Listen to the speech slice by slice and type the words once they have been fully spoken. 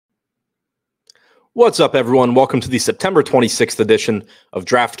What's up, everyone? Welcome to the September 26th edition of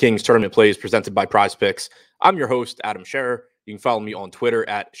DraftKings Tournament Plays presented by Prize Picks. I'm your host, Adam Scherer. You can follow me on Twitter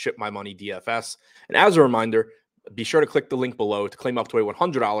at ShipMyMoneyDFS. And as a reminder, be sure to click the link below to claim up to a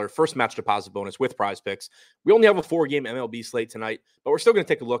 $100 first match deposit bonus with Prize Picks. We only have a 4-game MLB slate tonight, but we're still going to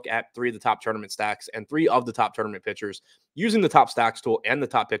take a look at 3 of the top tournament stacks and 3 of the top tournament pitchers using the top stacks tool and the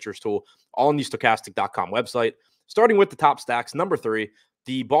top pitchers tool, all on the Stokastic.com website. Starting with the top stacks, number 3,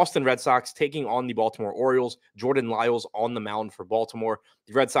 the Boston Red Sox taking on the Baltimore Orioles. Jordan Lyles on the mound for Baltimore.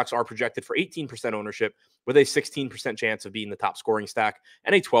 The Red Sox are projected for 18% ownership with a 16% chance of being the top scoring stack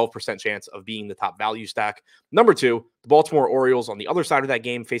and a 12% chance of being the top value stack. Number 2, the Baltimore Orioles on the other side of that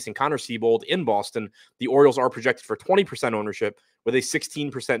game facing Connor Seabold in Boston. The Orioles are projected for 20% ownership with a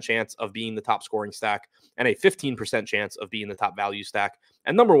 16% chance of being the top scoring stack and a 15% chance of being the top value stack.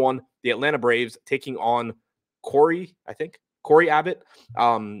 And number 1, the Atlanta Braves taking on Corey Abbott Corey Abbott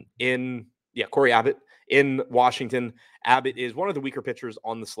in Washington. Abbott is one of the weaker pitchers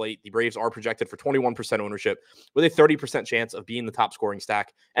on the slate. The Braves are projected for 21% ownership with a 30% chance of being the top scoring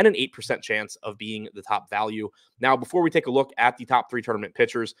stack and an 8% chance of being the top value. Now, before we take a look at the top 3 tournament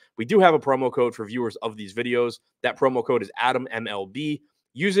pitchers, we do have a promo code for viewers of these videos. That promo code is AdamMLB.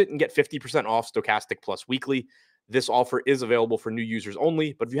 Use it and get 50% off Stokastic Plus weekly. This offer is available for new users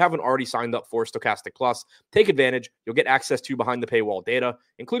only, but if you haven't already signed up for Stokastic Plus, take advantage. You'll get access to behind the paywall data,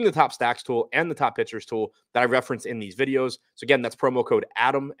 including the top stacks tool and the top pitchers tool that I reference in these videos. So again, that's promo code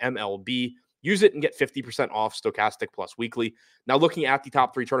AdamMLB. Use it and get 50% off Stokastic Plus weekly. Now looking at the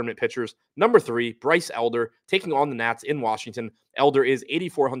top 3 tournament pitchers, number 3, Bryce Elder taking on the Nats in Washington. Elder is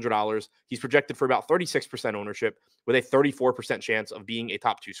 $8,400. He's projected for about 36% ownership with a 34% chance of being a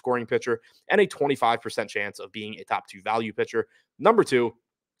top 2 scoring pitcher and a 25% chance of being a top 2 value pitcher. Number 2,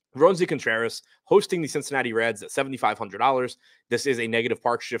 Roansy Contreras hosting the Cincinnati Reds at $7,500. This is a negative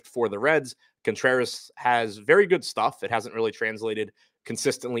park shift for the Reds. Contreras has very good stuff. It hasn't really translated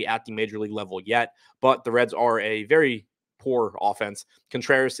consistently at the major league level yet, but the Reds are a very poor offense.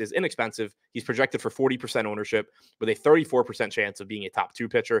 Contreras is inexpensive. He's projected for 40% ownership with a 34% chance of being a top 2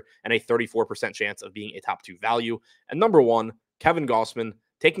 pitcher and a 34% chance of being a top 2 value. And number 1, Kevin Gausman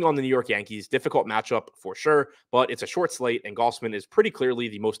taking on the New York Yankees. Difficult matchup for sure, but it's a short slate, and Gausman is pretty clearly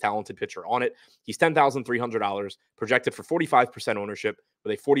the most talented pitcher on it. He's $10,300, projected for 45% ownership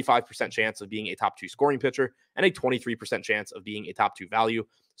with a 45% chance of being a top 2 scoring pitcher and a 23% chance of being a top 2 value.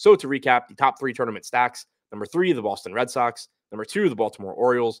 So to recap, the top 3 tournament stacks: number 3, the Boston Red Sox; number 2, the Baltimore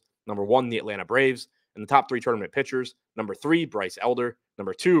Orioles; number 1, the Atlanta Braves; and the top 3 tournament pitchers: number 3, Bryce Elder;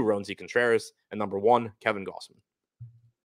 number 2, Roansy Contreras; and number 1, Kevin Gausman.